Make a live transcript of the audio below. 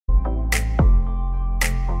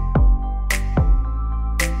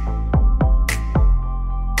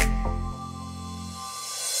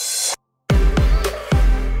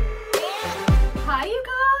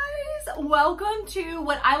welcome to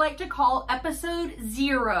what I like to call episode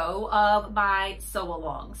 0 of my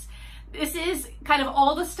sew-alongs. This is kind of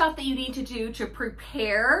all the stuff that you need to do to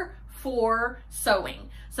prepare for sewing.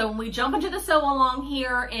 So when we jump into the sew-along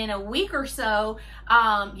here in a week or so,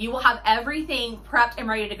 you will have everything prepped and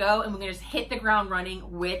ready to go, and we're gonna just hit the ground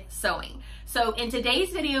running with sewing. So in today's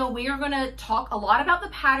video, we are gonna talk a lot about the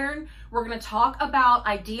pattern. We're gonna talk about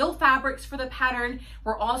ideal fabrics for the pattern.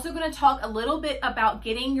 We're also gonna talk a little bit about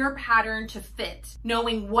getting your pattern to fit,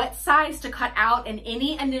 knowing what size to cut out and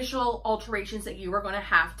any initial alterations that you are gonna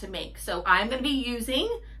have to make. So I'm gonna be using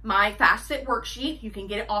my fast fit worksheet. You can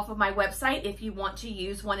get it off of my website if you want to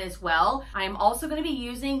use one as well. I am also gonna be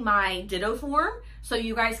using my ditto form so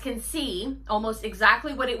you guys can see almost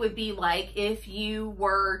exactly what it would be like if you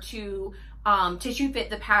were to tissue fit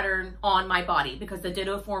the pattern on my body, because the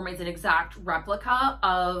ditto form is an exact replica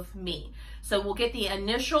of me. So we'll get the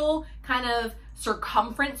initial kind of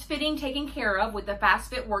circumference fitting taken care of with the fast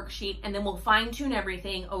fit worksheet, and then we'll fine tune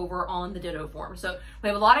everything over on the ditto form. So we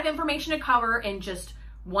have a lot of information to cover in just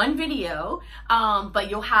one video, but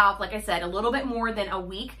you'll have, like I said, a little bit more than a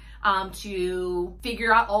week to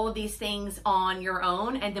figure out all of these things on your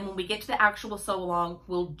own. And then when we get to the actual sew along,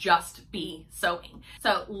 we'll just be sewing.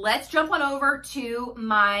 So let's jump on over to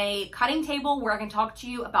my cutting table where I can talk to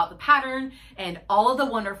you about the pattern and all of the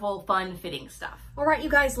wonderful fun fitting stuff. All right, you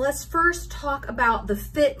guys, let's first talk about the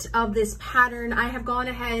fit of this pattern. I have gone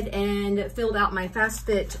ahead and filled out my fast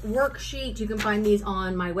fit worksheet. You can find these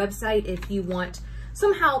on my website if you want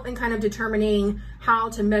some help in kind of determining how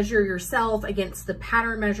to measure yourself against the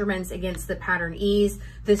pattern measurements, against the pattern ease.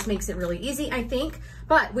 This makes it really easy, I think.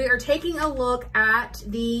 But we are taking a look at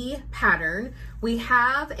the pattern. We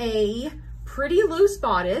have a pretty loose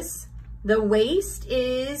bodice. The waist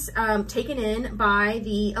is taken in by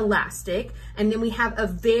the elastic, and then we have a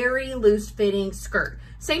very loose fitting skirt.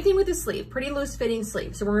 Same thing with the sleeve, pretty loose fitting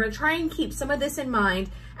sleeve. So we're gonna try and keep some of this in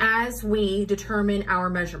mind as we determine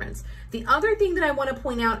our measurements. The other thing that I wanna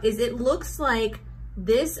point out is it looks like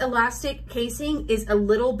this elastic casing is a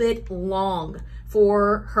little bit long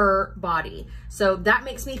for her body. So that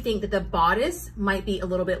makes me think that the bodice might be a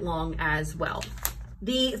little bit long as well.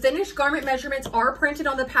 The finished garment measurements are printed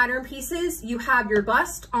on the pattern pieces. You have your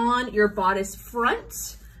bust on your bodice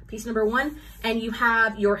front, piece number 1, and you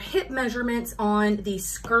have your hip measurements on the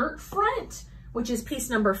skirt front, which is piece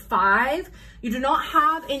number 5. You do not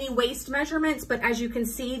have any waist measurements, but as you can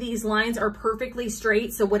see, these lines are perfectly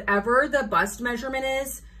straight. So whatever the bust measurement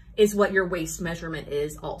is what your waist measurement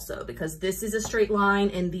is also, because this is a straight line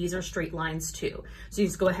and these are straight lines too. So you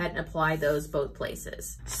just go ahead and apply those both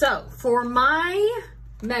places. So for my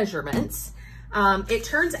measurements, it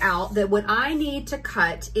turns out that what I need to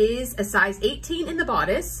cut is a size 18 in the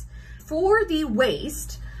bodice. For the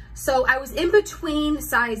waist, so I was in between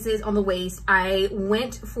sizes on the waist. I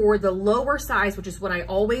went for the lower size, which is what I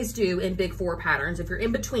always do in big 4 patterns. If you're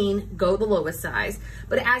in between, go the lowest size.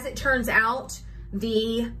 But as it turns out,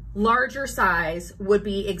 the larger size would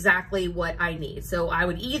be exactly what I need. So I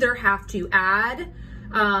would either have to add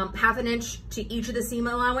half an inch to each of the seam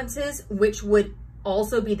allowances, which would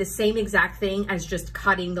also be the same exact thing as just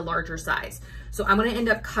cutting the larger size. So I'm gonna end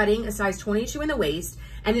up cutting a size 22 in the waist,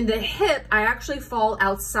 and in the hip, I actually fall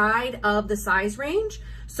outside of the size range.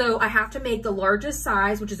 So I have to make the largest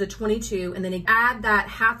size, which is a 22, and then add that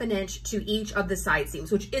half an inch to each of the side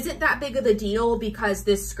seams, which isn't that big of a deal because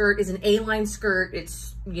this skirt is an A-line skirt.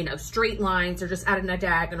 It's, you know, straight lines, they're just adding a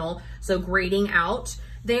diagonal. So grading out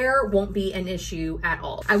there won't be an issue at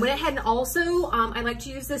all. I went ahead and also, I like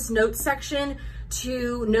to use this notes section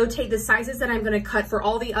to notate the sizes that I'm gonna cut for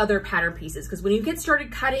all the other pattern pieces, because when you get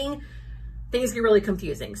started cutting, things get really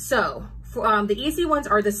confusing. So for, the easy ones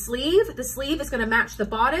are the sleeve. The sleeve is gonna match the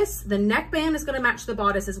bodice. The neckband is gonna match the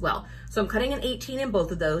bodice as well. So I'm cutting an 18 in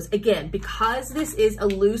both of those. Again, because this is a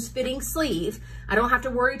loose fitting sleeve, I don't have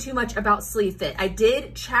to worry too much about sleeve fit. I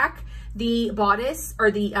did check the bodice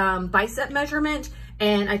or the bicep measurement,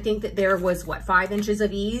 and I think that there was, what, 5 inches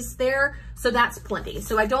of ease there? So that's plenty.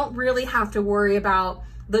 So I don't really have to worry about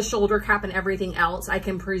the shoulder cap and everything else. I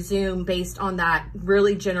can presume based on that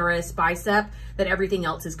really generous bicep that everything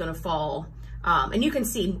else is gonna fall. And you can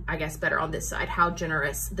see, I guess, better on this side how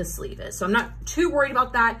generous the sleeve is. So I'm not too worried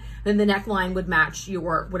about that. Then the neckline would match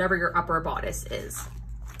your, whatever your upper bodice is.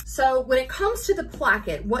 So when it comes to the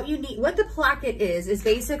placket, what the placket is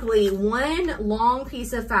basically one long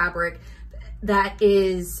piece of fabric that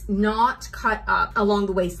is not cut up along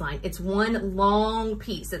the waistline. It's one long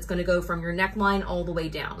piece that's gonna go from your neckline all the way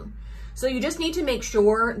down. So you just need to make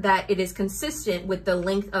sure that it is consistent with the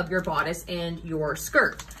length of your bodice and your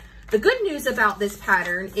skirt. The good news about this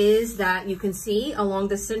pattern is that you can see along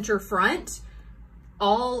the center front,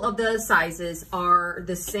 all of the sizes are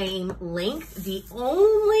the same length. The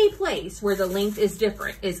only place where the length is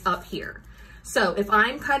different is up here. So if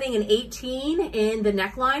I'm cutting an 18 in the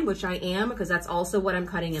neckline, which I am, because that's also what I'm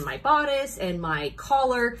cutting in my bodice and my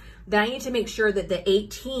collar, then I need to make sure that the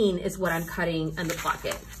 18 is what I'm cutting in the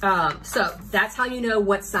placket. So that's how you know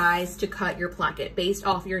what size to cut your placket, based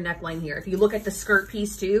off your neckline here. If you look at the skirt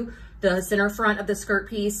piece too, the center front of the skirt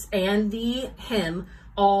piece and the hem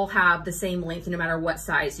all have the same length no matter what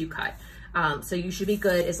size you cut. So you should be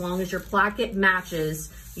good as long as your placket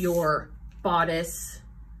matches your bodice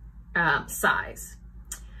size.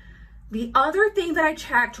 The other thing that I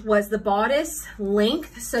checked was the bodice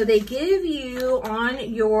length. So they give you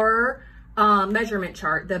on your measurement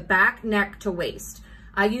chart the back neck to waist.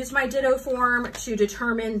 I used my ditto form to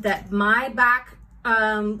determine that my back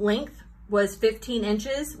length was 15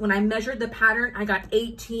 inches. When I measured the pattern, I got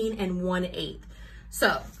 18 1/8.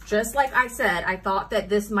 So just like I said, I thought that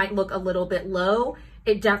this might look a little bit low.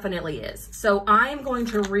 It definitely is. So I'm going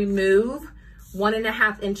to remove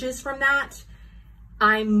 1.5 inches from that.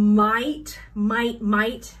 I might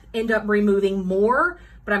end up removing more,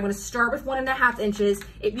 but I'm going to start with 1.5 inches.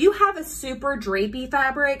 If you have a super drapey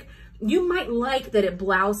fabric, you might like that it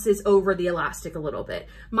blouses over the elastic a little bit.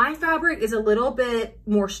 My fabric is a little bit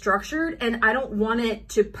more structured and I don't want it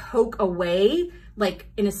to poke away, like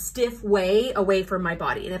in a stiff way, away from my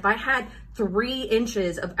body. And if I had 3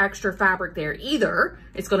 inches of extra fabric there, either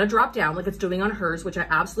it's going to drop down like it's doing on hers, which I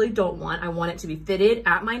absolutely don't want. I want it to be fitted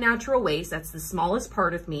at my natural waist. That's the smallest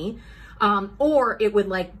part of me. Or it would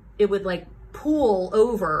like pull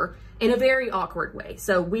over in a very awkward way.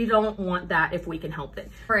 So we don't want that if we can help it.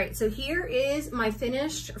 All right, so here is my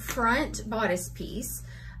finished front bodice piece.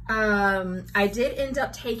 I did end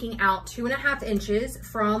up taking out 2.5 inches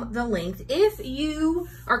from the length. If you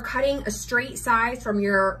are cutting a straight size from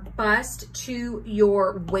your bust to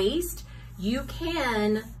your waist, you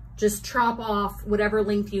can just chop off whatever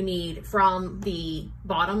length you need from the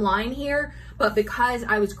bottom line here. But because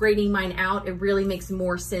I was grading mine out, it really makes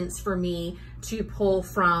more sense for me to pull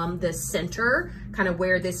from the center, kind of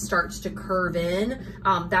where this starts to curve in.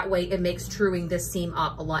 That way it makes truing this seam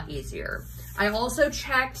up a lot easier. I also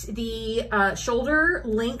checked the shoulder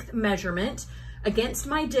length measurement against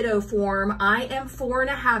my ditto form. I am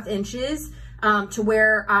 4.5 inches to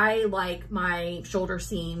where I like my shoulder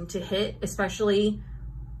seam to hit, especially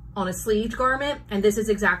on a sleeved garment. And this is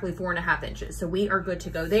exactly 4.5 inches. So we are good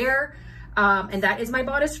to go there. And that is my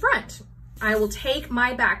bodice front. I will take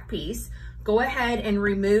my back piece, go ahead and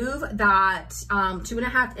remove that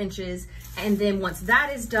 2.5 inches. And then once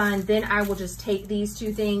that is done, then I will just take these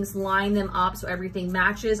two things, line them up so everything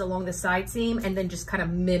matches along the side seam, and then just kind of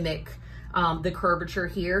mimic the curvature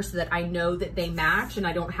here so that I know that they match and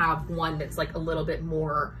I don't have one that's like a little bit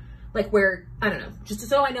more like where, I don't know, just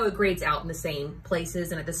so I know it grades out in the same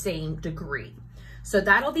places and at the same degree. So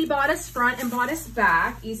that'll be bodice front and bodice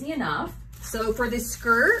back, easy enough. So for the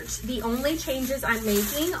skirt, the only changes I'm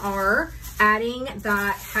making are adding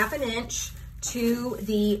that 1/2 inch to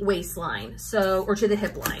the waistline, so, or to the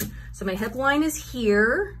hip line. So my hip line is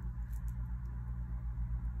here.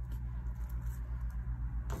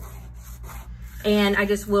 And I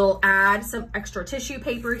just will add some extra tissue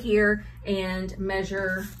paper here and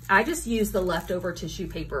measure. I just use the leftover tissue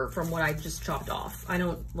paper from what I just chopped off. I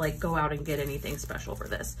don't like go out and get anything special for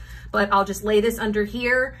this, but I'll just lay this under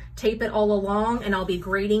here, tape it all along, and I'll be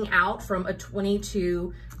grading out from a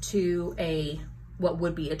 22 to a, what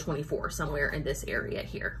would be a 24 somewhere in this area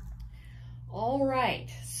here. All right,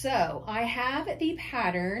 so I have the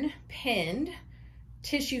pattern pinned,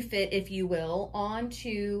 tissue fit, if you will,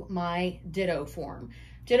 onto my ditto form.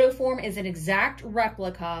 Ditto form is an exact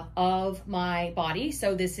replica of my body.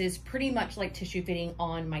 So this is pretty much like tissue fitting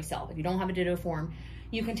on myself. If you don't have a ditto form,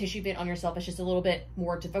 you can tissue fit on yourself. It's just a little bit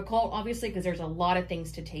more difficult, obviously, because there's a lot of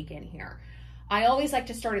things to take in here. I always like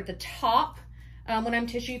to start at the top when I'm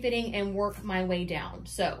tissue fitting and work my way down.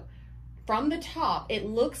 So from the top, it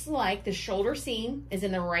looks like the shoulder seam is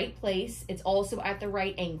in the right place. It's also at the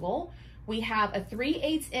right angle. We have a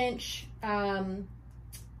 3/8 inch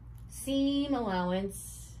seam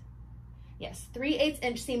allowance. Yes, 3/8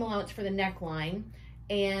 inch seam allowance for the neckline.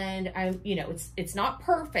 And it's not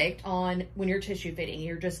perfect on when you're tissue fitting.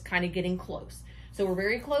 You're just kind of getting close. So we're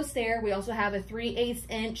very close there. We also have a 3/8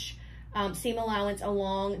 inch seam allowance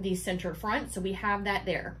along the center front. So we have that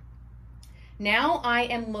there. Now I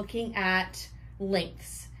am looking at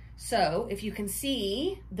lengths. So if you can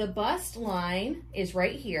see, the bust line is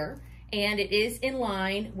right here. And it is in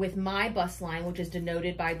line with my bust line, which is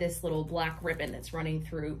denoted by this little black ribbon that's running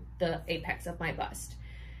through the apex of my bust.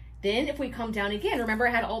 Then if we come down again, remember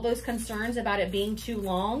I had all those concerns about it being too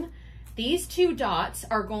long? These 2 dots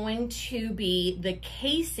are going to be the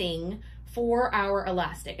casing for our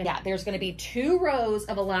elastic. And yeah, there's gonna be 2 rows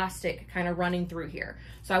of elastic kind of running through here.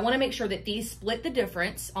 So I wanna make sure that these split the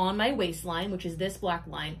difference on my waistline, which is this black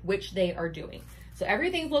line, which they are doing. So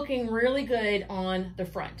everything's looking really good on the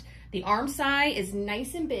front. The arm side is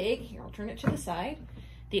nice and big. Here, I'll turn it to the side.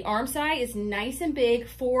 The arm side is nice and big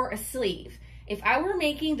for a sleeve. If I were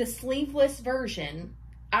making the sleeveless version,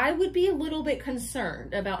 I would be a little bit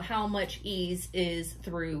concerned about how much ease is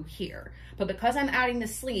through here. But because I'm adding the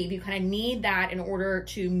sleeve, you kind of need that in order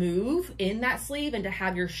to move in that sleeve and to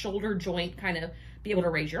have your shoulder joint kind of be able to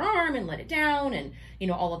raise your arm and let it down and, you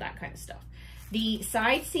know, all of that kind of stuff. The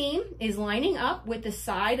side seam is lining up with the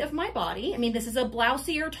side of my body. I mean, this is a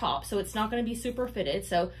blousier top, so it's not going to be super fitted.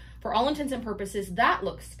 So for all intents and purposes, that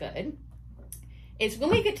looks good. It's when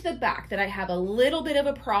we get to the back that I have a little bit of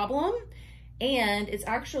a problem, and it's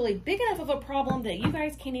actually big enough of a problem that you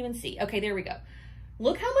guys can't even see. Okay, there we go.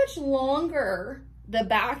 Look how much longer the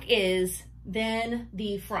back is than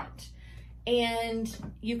the front. And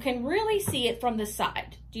you can really see it from the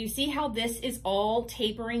side. Do you see how this is all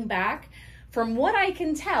tapering back? From what I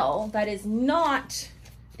can tell, that is not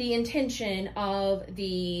the intention of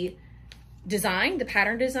the design, the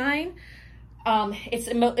pattern design.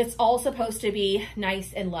 It's all supposed to be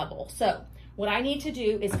nice and level. So what I need to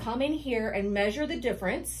do is come in here and measure the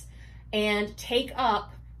difference and take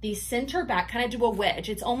up the center back, kind of do a wedge.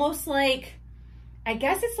 It's almost like, I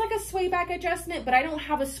guess it's like a sway back adjustment, but I don't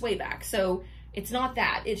have a sway back. So it's not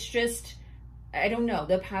that. It's just, I don't know.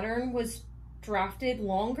 The pattern was drafted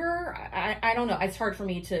longer. I don't know. It's hard for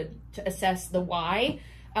me to assess the why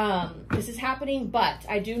this is happening, but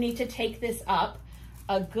I do need to take this up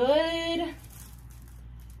a good,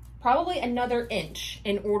 probably another inch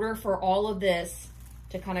in order for all of this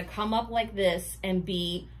to kind of come up like this and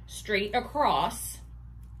be straight across.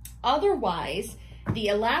 Otherwise, the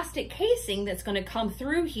elastic casing that's going to come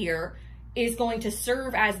through here is going to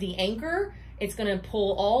serve as the anchor. It's going to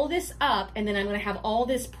pull all this up, and then I'm going to have all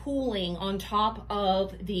this pooling on top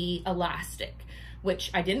of the elastic,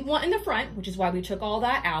 which I didn't want in the front, which is why we took all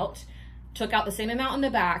that out. Took out the same amount in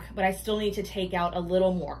the back, but I still need to take out a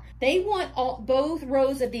little more. They want both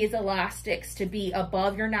rows of these elastics to be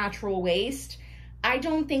above your natural waist. I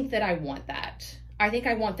don't think that I want that. I think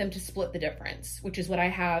I want them to split the difference, which is what I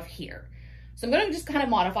have here. So I'm going to just kind of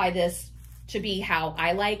modify this to be how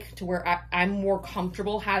I like, to where I'm more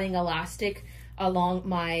comfortable having elastic along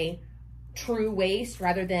my true waist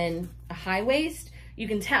rather than a high waist. You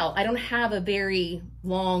can tell I don't have a very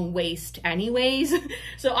long waist anyways,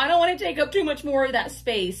 so I don't want to take up too much more of that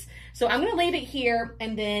space. So I'm going to leave it here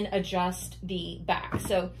and then adjust the back.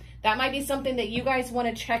 So that might be something that you guys want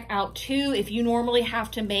to check out too. If you normally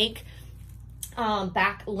have to make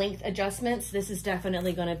back length adjustments, this is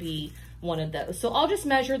definitely going to be one of those. So I'll just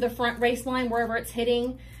measure the front waistline wherever it's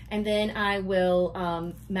hitting, and then I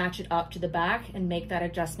will match it up to the back and make that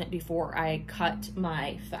adjustment before I cut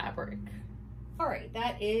my fabric. All right,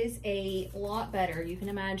 that is a lot better. You can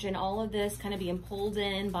imagine all of this kind of being pulled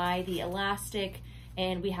in by the elastic,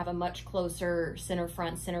 and we have a much closer center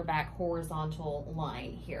front, center back horizontal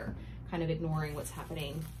line here, kind of ignoring what's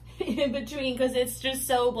happening in between because it's just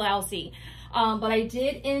so blousy. But I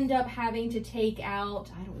did end up having to take out,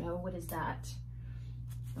 I don't know, what is that?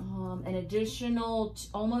 An additional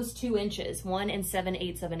almost 2 inches, 1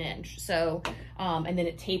 7/8 of an inch. So, and then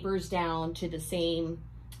it tapers down to the same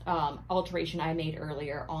alteration I made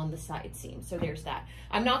earlier on the side seam. So there's that.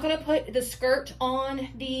 I'm not going to put the skirt on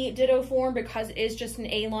the ditto form because it is just an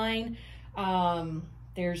A-line. I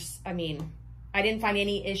mean, I didn't find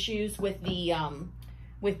any issues with the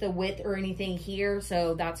width or anything here.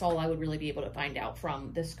 So that's all I would really be able to find out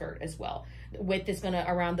from the skirt as well. The width is going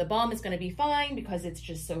to, around the bum is going to be fine because it's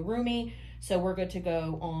just so roomy. So we're good to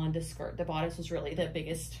go on the skirt. The bodice was really the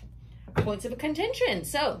biggest points of contention.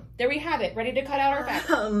 So there we have it, ready to cut out our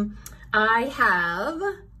fabric. I have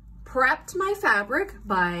prepped my fabric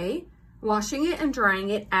by washing it and drying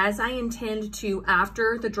it as I intend to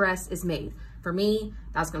after the dress is made. For me,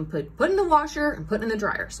 that's going to put in the washer and put in the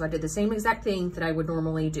dryer. So I did the same exact thing that I would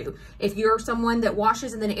normally do. If you're someone that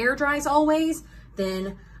washes and then air dries always,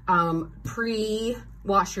 then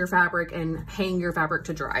pre-wash your fabric and hang your fabric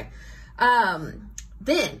to dry.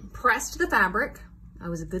 Then pressed the fabric. I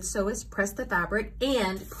was a good sewist, press the fabric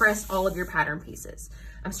and press all of your pattern pieces.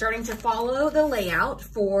 I'm starting to follow the layout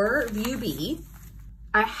for view B.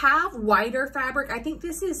 I have wider fabric. I think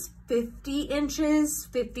this is 50 inches,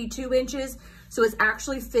 52 inches. So it's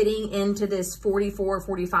actually fitting into this 44,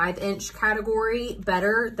 45 inch category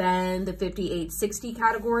better than the 58, 60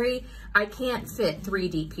 category. I can't fit 3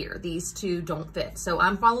 deep here. These two don't fit. So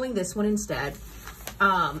I'm following this one instead.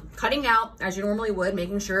 Cutting out as you normally would,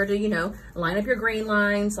 making sure to, you know, line up your grain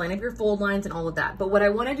lines, line up your fold lines and all of that. But what I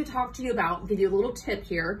wanted to talk to you about, give you a little tip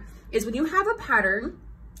here, is when you have a pattern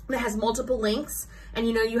that has multiple lengths and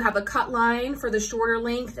you know you have a cut line for the shorter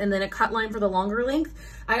length and then a cut line for the longer length,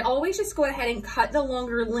 I always just go ahead and cut the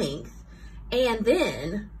longer length, and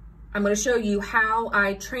then I'm going to show you how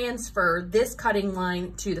I transfer this cutting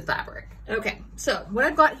line to the fabric. Okay, so what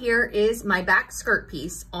I've got here is my back skirt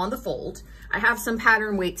piece on the fold. I have some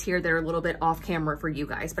pattern weights here that are a little bit off camera for you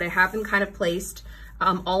guys, but I have them kind of placed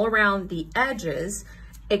all around the edges,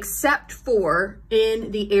 except for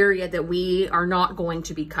in the area that we are not going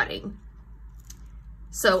to be cutting.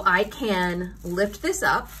 So I can lift this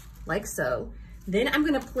up like so. Then I'm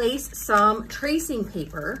going to place some tracing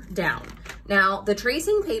paper down. Now the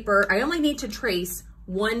tracing paper, I only need to trace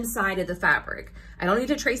one side of the fabric. I don't need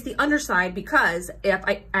to trace the underside because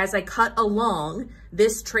as I cut along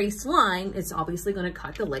this traced line, it's obviously going to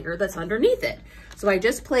cut the layer that's underneath it. So I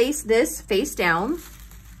just place this face down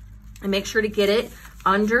and make sure to get it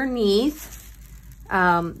underneath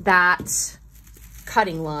that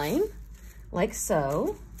cutting line, like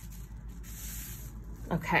so.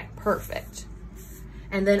 Okay, perfect.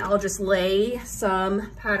 And then I'll just lay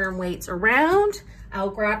some pattern weights around. I'll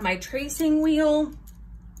grab my tracing wheel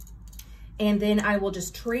and then I will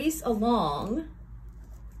just trace along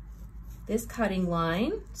this cutting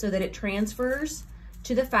line so that it transfers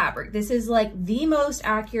to the fabric. This is like the most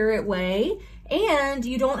accurate way, and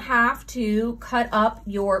you don't have to cut up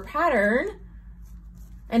your pattern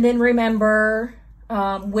and then remember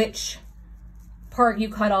which part you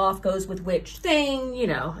cut off goes with which thing, you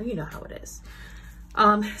know how it is.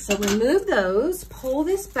 So remove those, pull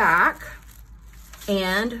this back,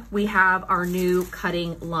 and we have our new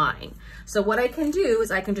cutting line. So what I can do is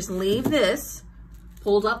I can just leave this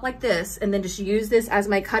pulled up like this and then just use this as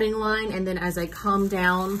my cutting line, and then as I come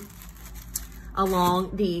down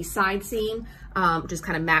along the side seam, just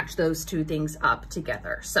kind of match those two things up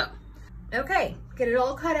together. So, okay, get it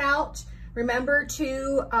all cut out. Remember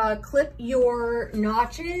to clip your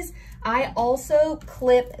notches. I also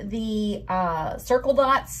clip the circle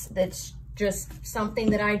dots. That's just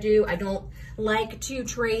something that I do. I don't like to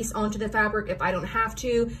trace onto the fabric if I don't have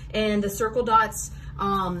to, and the circle dots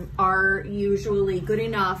are usually good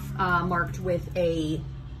enough marked with a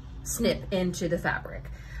snip into the fabric.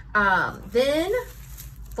 Then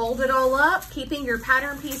fold it all up, keeping your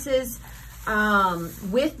pattern pieces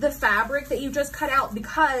with the fabric that you just cut out,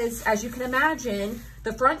 because as you can imagine,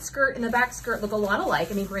 the front skirt and the back skirt look a lot alike.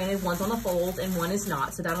 I mean, granted, one's on the fold and one is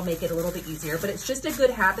not, so that'll make it a little bit easier, but it's just a good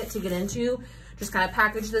habit to get into. Just kind of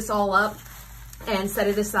package this all up and set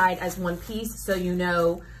it aside as one piece so you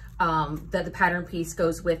know that the pattern piece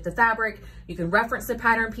goes with the fabric. You can reference the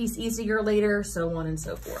pattern piece easier later, so on and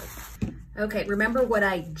so forth. Okay, remember what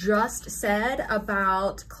I just said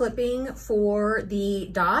about clipping for the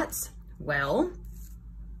dots? Well,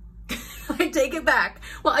 I take it back.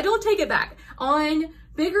 Well, I don't take it back. On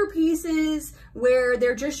bigger pieces where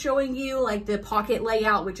they're just showing you like the pocket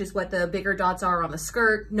layout, which is what the bigger dots are on the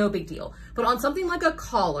skirt, no big deal. But on something like a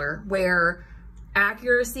collar where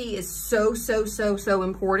accuracy is so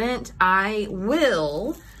important, I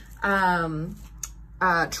will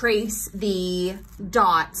trace the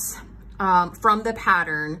dots from the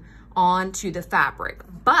pattern onto the fabric,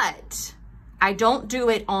 but I don't do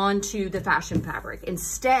it onto the fashion fabric.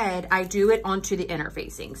 Instead, I do it onto the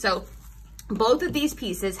interfacing. So both of these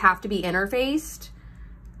pieces have to be interfaced.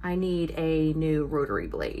 I need a new rotary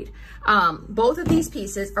blade. Both of these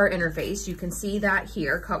pieces are interfaced. You can see that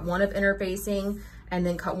here. Cut one of interfacing and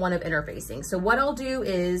then cut one of interfacing. So what I'll do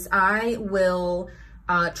is I will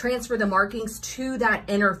transfer the markings to that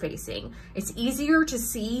interfacing. It's easier to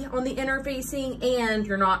see on the interfacing and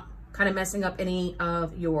you're not kind of messing up any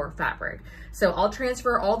of your fabric. So I'll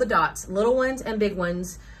transfer all the dots, little ones and big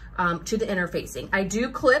ones, to the interfacing. I do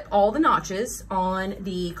clip all the notches on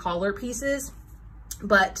the collar pieces,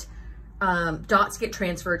 but dots get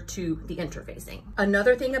transferred to the interfacing.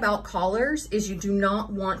 Another thing about collars is you do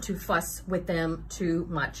not want to fuss with them too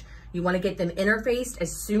much. You want to get them interfaced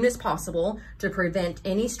as soon as possible to prevent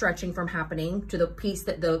any stretching from happening to the piece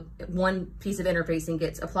that the one piece of interfacing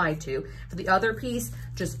gets applied to. For the other piece,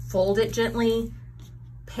 just fold it gently,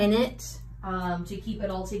 pin it to keep it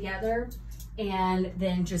all together, and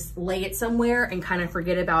then just lay it somewhere and kind of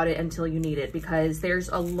forget about it until you need it, because there's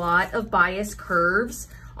a lot of bias curves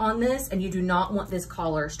on this and you do not want this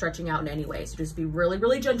collar stretching out in any way. So just be really,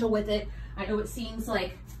 really gentle with it. I know it seems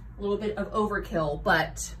like a little bit of overkill,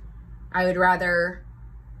 but I would rather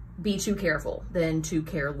be too careful than to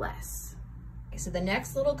care less. Okay, so the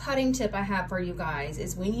next little cutting tip I have for you guys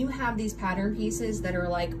is when you have these pattern pieces that are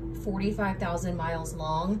like 45,000 miles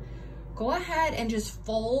long, go ahead and just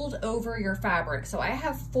fold over your fabric. So I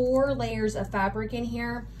have 4 layers of fabric in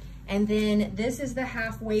here, and then this is the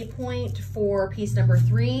halfway point for piece number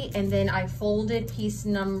 3, and then I folded piece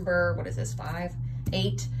number, what is this, 5,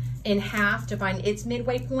 8 in half to find its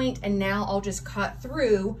midway point, and now I'll just cut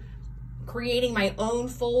through, creating my own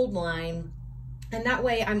fold line, and that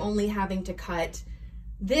way I'm only having to cut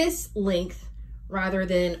this length rather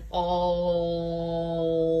than all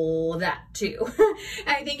of that too.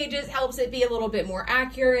 I think it just helps it be a little bit more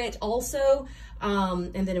accurate also.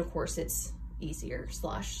 And then of course it's easier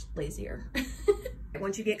 / lazier.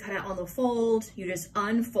 Once you get cut out on the fold, you just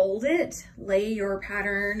unfold it, lay your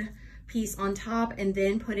pattern piece on top, and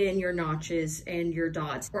then put in your notches and your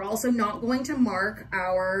dots. We're also not going to mark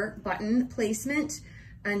our button placement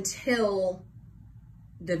until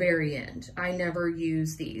the very end. I never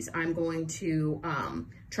use these. I'm going to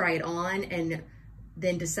try it on and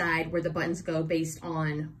then decide where the buttons go based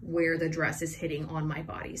on where the dress is hitting on my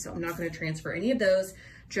body. So I'm not going to transfer any of those,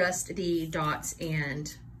 just the dots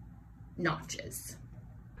and notches.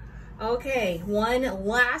 Okay, one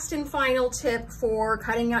last and final tip for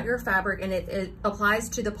cutting out your fabric, and it applies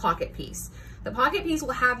to the pocket piece. The pocket piece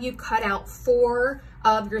will have you cut out 4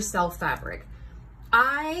 of your self fabric.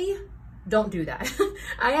 I don't do that.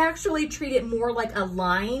 I actually treat it more like a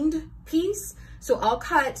lined piece. So I'll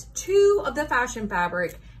cut 2 of the fashion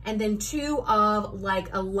fabric and then 2 of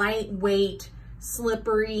like a lightweight,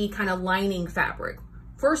 slippery kind of lining fabric.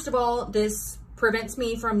 First of all, this prevents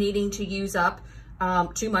me from needing to use up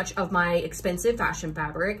too much of my expensive fashion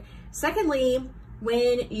fabric. Secondly,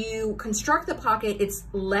 when you construct the pocket, it's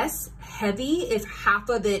less heavy if half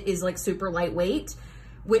of it is like super lightweight,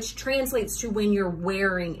 which translates to when you're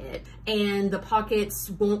wearing it, and the pockets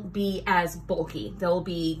won't be as bulky. They'll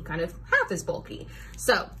be kind of half as bulky.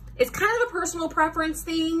 So it's kind of a personal preference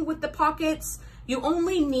thing with the pockets. You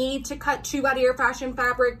only need to cut 2 out of your fashion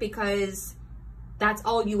fabric because that's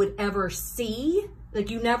all you would ever see.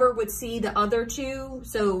 Like, you never would see the other 2.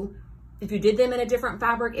 So if you did them in a different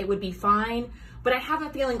fabric, it would be fine. But I have a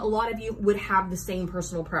feeling a lot of you would have the same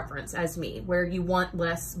personal preference as me, where you want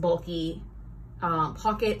less bulky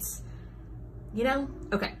pockets, you know?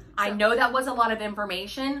 Okay. So I know that was a lot of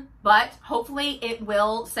information, but hopefully it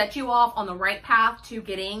will set you off on the right path to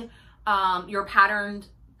getting your pattern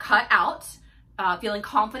cut out, feeling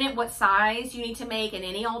confident what size you need to make, and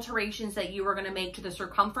any alterations that you are going to make to the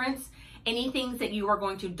circumference, any things that you are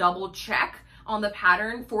going to double check on the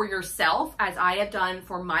pattern for yourself, as I have done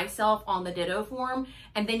for myself on the ditto form.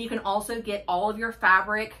 And then you can also get all of your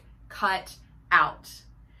fabric cut out.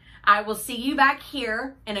 I will see you back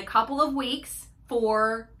here in a couple of weeks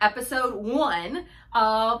for episode 1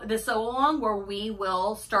 of the sew along, where we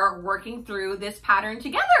will start working through this pattern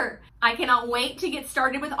together. I cannot wait to get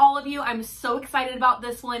started with all of you. I'm so excited about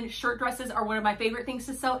this one. Shirt dresses are one of my favorite things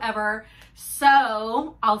to sew ever.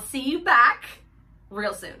 So I'll see you back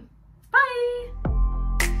real soon. Bye.